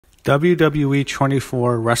WWE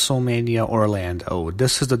 24 WrestleMania Orlando.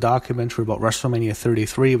 This is the documentary about WrestleMania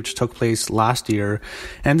 33, which took place last year,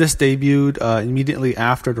 and this debuted immediately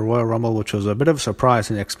after the Royal Rumble, which was a bit of a surprise. I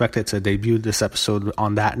didn't expect it to debut this episode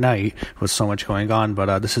on that night with so much going on,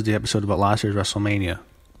 but this is the episode about last year's WrestleMania.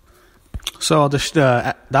 So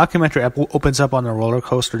the documentary opens up on a roller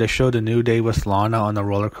coaster. They showed a New Day with Lana on the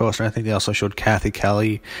roller coaster. I think they also showed Kathy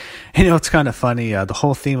Kelly. And, it's kind of funny. The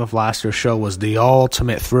whole theme of last year's show was the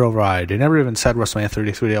ultimate thrill ride. They never even said WrestleMania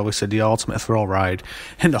 33. They always said the ultimate thrill ride.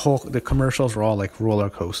 And the commercials were all like roller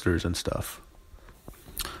coasters and stuff.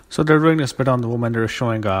 So they're doing this bit on the woman. They're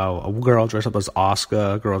showing a girl dressed up as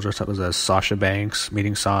Asuka, a girl dressed up as Sasha Banks,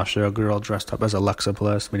 meeting Sasha, a girl dressed up as Alexa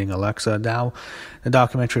Bliss, meeting Alexa. Now, the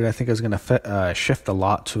documentary, I think, is going to shift a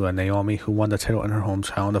lot to Naomi, who won the title in her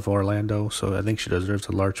hometown of Orlando. So I think she deserves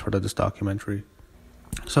a large part of this documentary.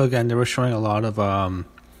 So again, they were showing a lot of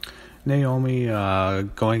Naomi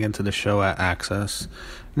going into the show at Access.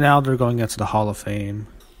 Now they're going into the Hall of Fame.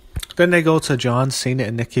 Then they go to John Cena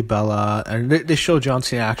and Nikki Bella, and they show John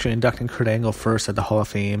Cena actually inducting Kurt Angle first at the Hall of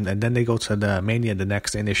Fame, and then they go to the Mania the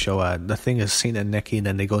next day, and they show the thing is Cena and Nikki, and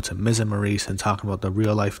then they go to Miz and Maurice and talking about the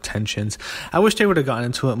real-life tensions. I wish they would have gotten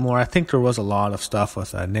into it more. I think there was a lot of stuff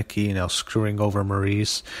with Nikki, screwing over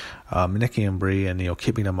Maurice, Nikki and Brie, and,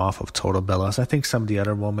 keeping them off of Total Bellas. I think some of the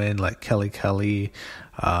other women, like Kelly,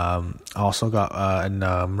 also got, and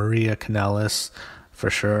Maria Kanellis, for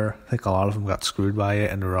sure. I think a lot of them got screwed by it,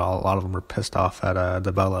 and a lot of them were pissed off at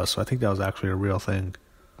the Bellas, so I think that was actually a real thing.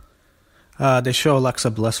 They show Alexa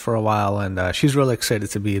Bliss for a while, and she's really excited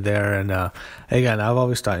to be there, and again, I've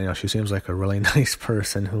always thought, she seems like a really nice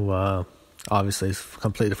person who obviously is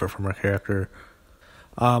completely different from her character.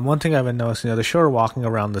 One thing I've been noticing, they show her walking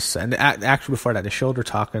around the set, and actually before that, they showed her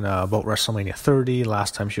talking about WrestleMania 30,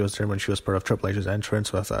 last time she was there when she was part of Triple H's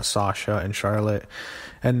entrance with Sasha and Charlotte.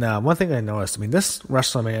 And one thing I noticed, this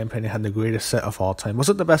WrestleMania opinion had the greatest set of all time. Was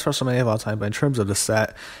it the best WrestleMania of all time? But in terms of the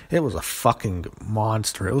set, it was a fucking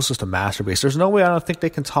monster. It was just a masterpiece. There's no way I don't think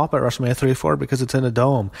they can top it at WrestleMania 34 because it's in a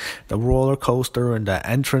dome. The roller coaster and the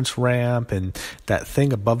entrance ramp and that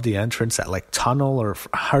thing above the entrance, that tunnel, or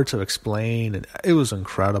hard to explain. And it was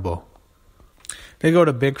incredible. They go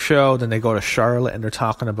to Big Show, then they go to Charlotte, and they're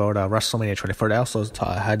talking about WrestleMania 24. They also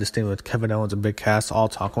had this thing with Kevin Owens and Big Cass, all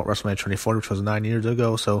talking about WrestleMania 24, which was 9 years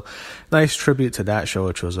ago. So, nice tribute to that show,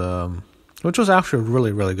 which was actually a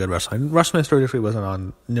really, really good WrestleMania. WrestleMania 33 wasn't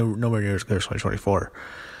on nowhere near as good as WrestleMania 24.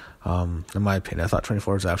 In my opinion, I thought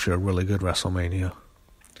 24 was actually a really good WrestleMania.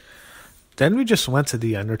 Then we just went to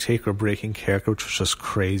The Undertaker breaking character, which was just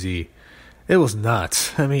crazy. It was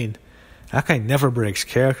nuts. That guy never breaks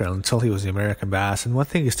character until he was the American Bass. And one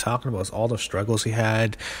thing he's talking about is all the struggles he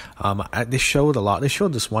had. They showed a lot. They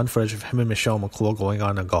showed this one footage of him and Michelle McCool going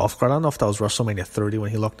on a golf cart. I don't know if that was WrestleMania 30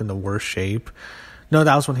 when he looked in the worst shape. No,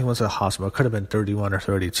 that was when he went to the hospital. It could have been 31 or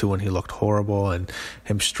 32 when he looked horrible and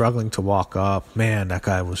him struggling to walk up. Man, that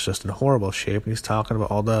guy was just in horrible shape. And he's talking about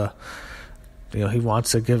all the, he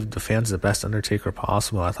wants to give the fans the best Undertaker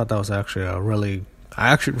possible. I thought that was actually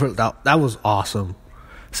that was awesome.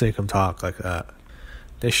 Seeing him talk like that.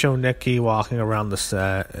 They show Nikki walking around the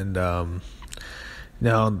set, and the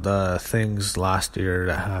things last year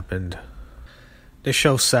that happened. They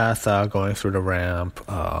show Seth going through the ramp,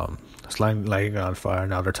 lighting on fire.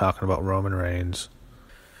 Now they're talking about Roman Reigns,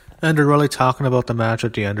 and they're really talking about the match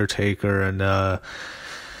with the Undertaker. And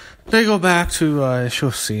they go back to show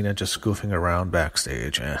Cena just goofing around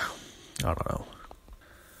backstage. I don't know.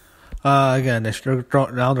 Again,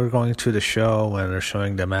 now they're going to the show and they're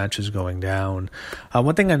showing the matches going down.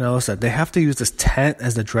 One thing I noticed that they have to use this tent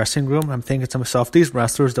as the dressing room. I'm thinking to myself, these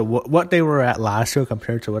wrestlers, what they were at last year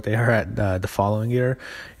compared to what they are at the following year.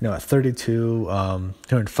 At 32,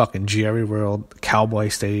 they're in fucking Jerry World, Cowboy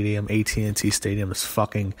Stadium, AT&T Stadium, this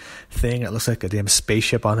fucking thing. It looks like a damn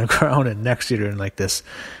spaceship on the ground. And next year they're in this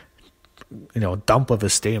dump of a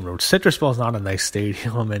stadium. Citrusville is not a nice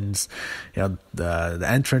stadium, and the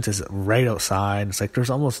entrance is right outside. It's like there's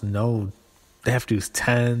almost they have to use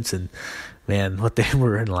tents, and man, what they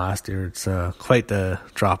were in last year, it's quite the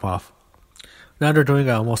drop off. Now they're doing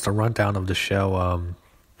almost a rundown of the show.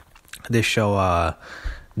 They show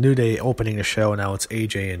New Day opening the show, and now it's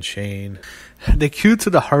AJ and Shane. They cue to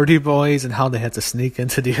the Hardy Boys and how they had to sneak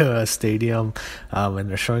into the stadium, and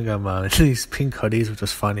they're showing them these pink hoodies, which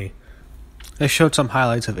was funny. They showed some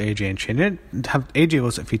highlights of AJ and Shane. AJ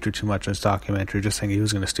wasn't featured too much in this documentary, just saying he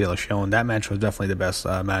was going to steal a show, and that match was definitely the best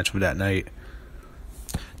match of that night.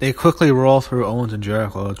 They quickly roll through Owens and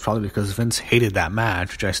Jericho. It's probably because Vince hated that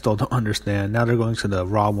match, which I still don't understand. Now they're going to the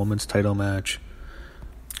Raw Women's title match.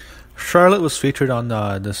 Charlotte was featured on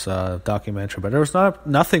this documentary, but there was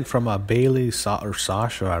nothing from Bailey or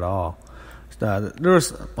Sasha at all. There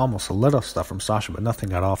was almost a little stuff from Sasha, but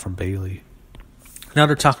nothing at all from Bailey. Now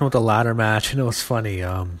they're talking about the ladder match, and it was funny.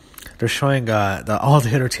 They're showing all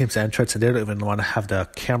the other team's entrance, and they don't even want to have the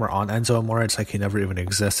camera on Enzo anymore. It's like he never even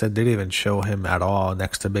existed. They didn't even show him at all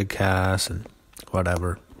next to Big Cass and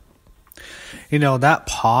whatever. You know, that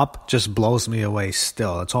pop just blows me away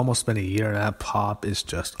still. It's almost been a year, and that pop is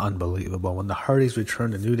just unbelievable. When the Hardys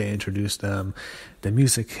returned, the New Day introduced them, the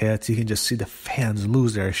music hits, you can just see the fans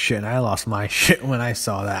lose their shit, and I lost my shit when I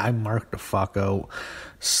saw that. I marked the fuck out.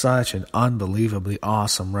 Such an unbelievably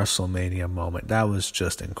awesome WrestleMania moment. That was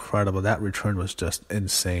just incredible. That return was just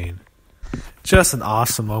insane. Just an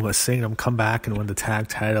awesome moment, seeing them come back and win the tag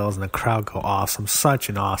titles and the crowd go awesome. Such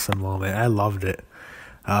an awesome moment. I loved it.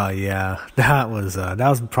 Yeah, that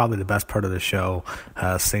was probably the best part of the show,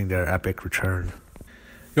 seeing their epic return.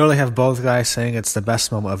 You really have both guys saying it's the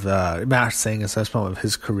best moment of the match, saying it's the best moment of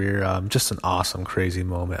his career. Just an awesome, crazy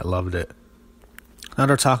moment. I loved it. Now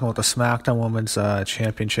they're talking about the SmackDown Women's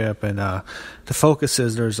Championship, and the focus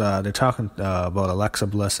is they're talking about Alexa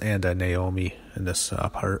Bliss and Naomi in this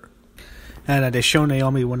part. And they show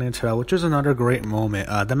Naomi winning into that, which is another great moment.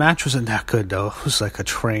 The match wasn't that good, though. It was like a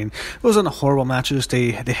train. It wasn't a horrible match.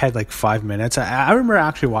 They had like 5 minutes. I remember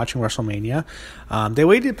actually watching WrestleMania. The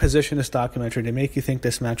way they position this documentary, they make you think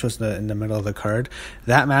this match was in the middle of the card.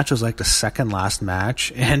 That match was like the second last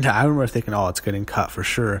match. And I remember thinking, oh, it's getting cut for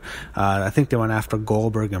sure. I think they went after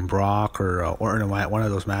Goldberg and Brock or Orton and Wyatt, one of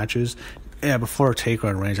those matches. Yeah, before Taker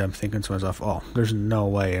on Range, I'm thinking to myself, oh, there's no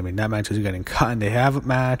way. I mean, that match is getting cut, and they have a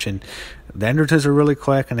match, and the entrances are really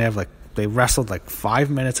quick, and they wrestled like 5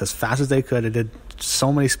 minutes as fast as they could. They did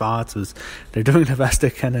so many spots. They're doing the best they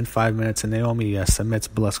can in 5 minutes, and Naomi submits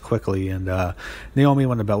Bliss quickly, and Naomi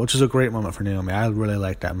won the belt, which is a great moment for Naomi. I really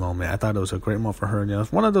liked that moment. I thought it was a great moment for her. You know,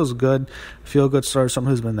 it's one of those good, feel-good stories,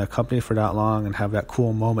 someone who's been in the company for that long and have that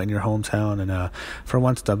cool moment in your hometown, and for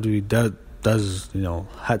once WWE does, you know,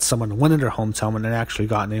 had someone win in their hometown and then actually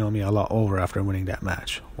got Naomi a lot over after winning that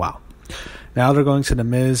match. Wow. Now they're going to the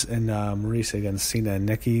Miz and Maurice against Cena and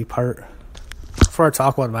Nikki part. Before I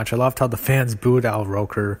talk about the match, I loved how the fans booed Al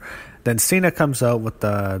Roker. Then Cena comes out with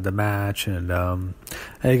the match, and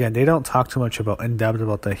again, they don't talk too much in depth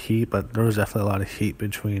about the heat, but there was definitely a lot of heat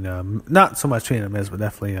between, not so much between the Miz, but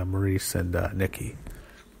definitely Maurice and Nikki.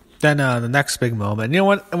 Then the next big moment, you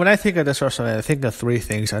know, when I think of this WrestleMania, I think of three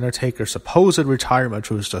things. Undertaker's supposed retirement,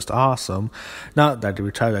 which was just awesome. Not that he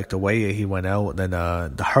retired like the way he went out. Then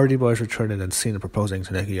the Hardy Boys returned, and then Cena proposing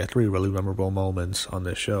to Nikki. Three really memorable moments on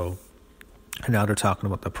this show. And now they're talking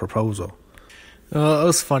about the proposal. It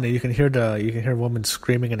was funny. You can hear women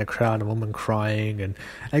screaming in the crowd, and women crying, and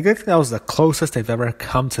I think that was the closest they've ever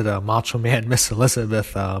come to the Macho Man Miss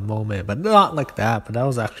Elizabeth moment, but not like that. But that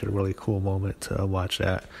was actually a really cool moment to watch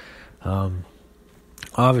that.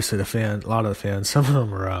 Obviously a lot of the fans, some of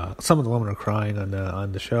the women are crying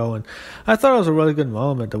on the show, and I thought it was a really good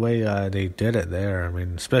moment the way they did it there. I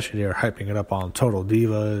mean, especially they were hyping it up on Total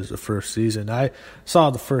Divas, the first season. I saw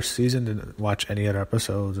the first season, didn't watch any other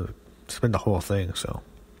episodes. It's been the whole thing, so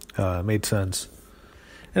it made sense.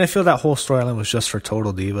 And I feel that whole storyline was just for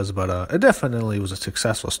Total Divas, but it definitely was a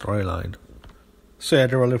successful storyline. So yeah,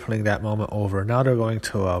 they're really putting that moment over. Now they're going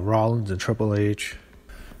to Rollins and Triple H.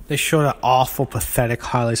 They showed that awful, pathetic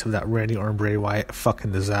highlights of that Randy Orton Bray Wyatt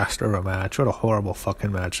fucking disaster of a match. What a horrible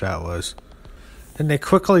fucking match that was. And they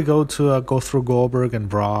quickly go through Goldberg and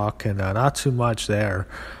Brock, and not too much there.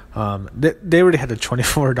 They already had a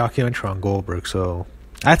 24-hour documentary on Goldberg, so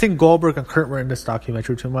I think Goldberg and Kurt were in this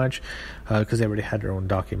documentary too much because they already had their own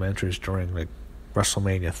documentaries during like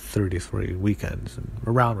WrestleMania 33 weekends and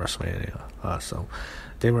around WrestleMania, so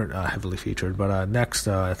they weren't heavily featured. But next,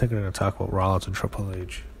 I think we're going to talk about Rollins and Triple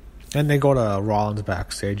H. And they go to Rollins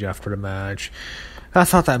backstage after the match. I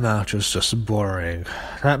thought that match was just boring.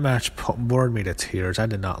 That match bored me to tears. I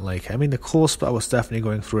did not like it. I mean, the cool spot was definitely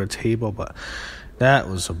going through a table, but that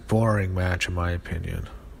was a boring match in my opinion.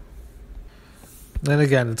 And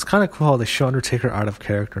again, it's kind of cool how they show Undertaker out of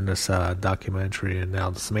character in this documentary, and now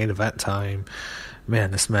this main event time.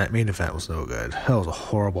 Man, this main event was no good. That was a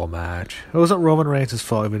horrible match. It wasn't Roman Reigns'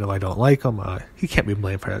 fault, even though I don't like him. He can't be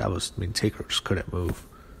blamed for that. Taker just couldn't move.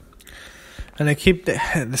 And they keep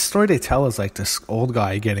the story they tell is like this old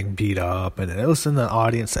guy getting beat up, and it was in the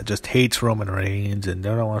audience that just hates Roman Reigns and they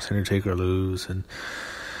don't want to see Undertaker lose. And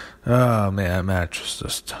oh man, that match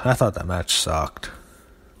was I thought that match sucked.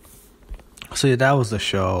 So yeah, that was the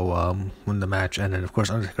show. When the match ended, of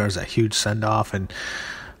course, Undertaker has that huge send off, and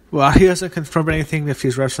Well, he hasn't confirmed anything if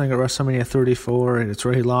he's wrestling at WrestleMania 34, and it's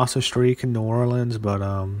where he lost a streak in New Orleans, but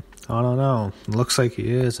I don't know. It looks like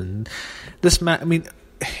he is, and this match, I mean,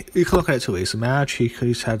 you can look at it two ways. The match,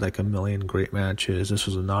 he's had like a million great matches. This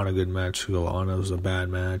was not a good match to go on. It was a bad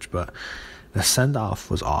match, but the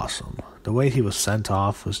send-off was awesome. The way he was sent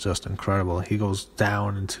off was just incredible. He goes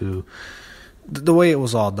down into... The way it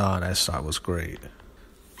was all done, I thought was great.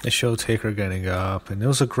 They showed Taker getting up, and it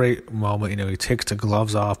was a great moment. He takes the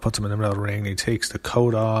gloves off, puts them in the middle of the ring. He takes the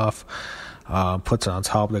coat off, puts it on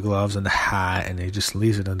top of the gloves and the hat, and he just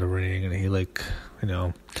leaves it in the ring. And he,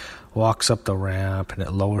 walks up the ramp, and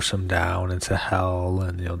it lowers him down into hell,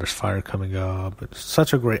 and, there's fire coming up. It's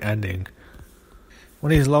such a great ending.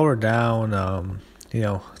 When he's lowered down,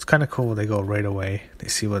 it's kind of cool. They go right away. They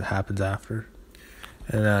see what happens after.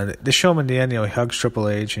 And they show him in the end, he hugs Triple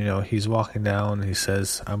H, he's walking down, and he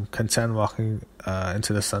says, I'm content walking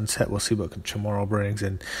into the sunset. We'll see what tomorrow brings.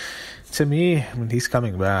 And to me, when he's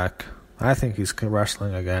coming back, I think he's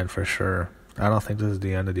wrestling again for sure. I don't think this is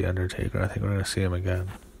the end of The Undertaker. I think we're going to see him again.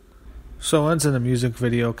 So it ends in a music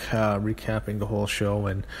video recapping the whole show,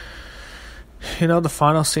 and the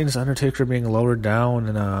final scene is Undertaker being lowered down,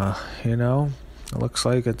 and it looks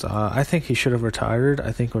like it's. I think he should have retired.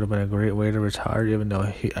 I think it would have been a great way to retire, even though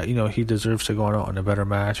he deserves to go out in a better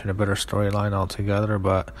match and a better storyline altogether.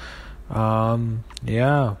 But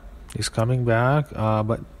he's coming back.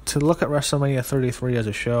 But to look at WrestleMania 33 as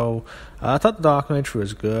a show, I thought the documentary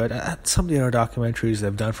was good. Some of the other documentaries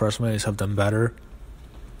they've done for WrestleMania have done better.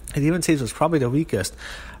 It even seems it was probably the weakest.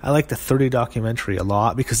 I like the 30 documentary a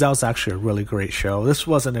lot because that was actually a really great show. This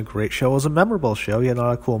wasn't a great show. It was a memorable show. He had a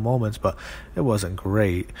lot of cool moments, but it wasn't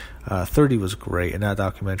great. 30 was great, and that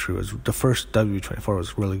documentary was... The first W24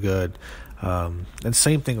 was really good. And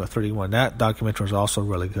same thing with 31. That documentary was also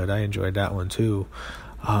really good. I enjoyed that one too.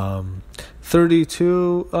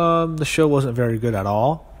 32, the show wasn't very good at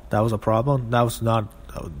all. That was a problem. That was not...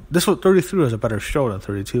 33 was a better show than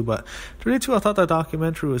 32, but 32, I thought that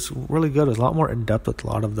documentary was really good. It was a lot more in-depth with a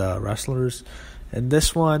lot of the wrestlers. And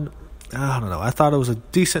this one, I don't know. I thought it was a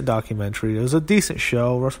decent documentary. It was a decent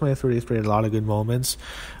show. WrestleMania 33 had a lot of good moments.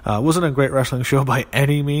 It wasn't a great wrestling show by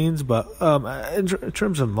any means, but in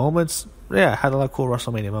terms of moments, it had a lot of cool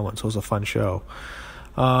WrestleMania moments. It was a fun show.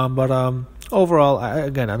 But overall,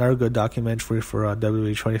 again, another good documentary for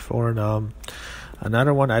WWE 24, and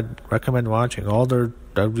another one I'd recommend watching. All their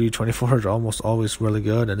W24s are almost always really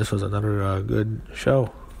good, and this was another good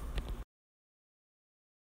show.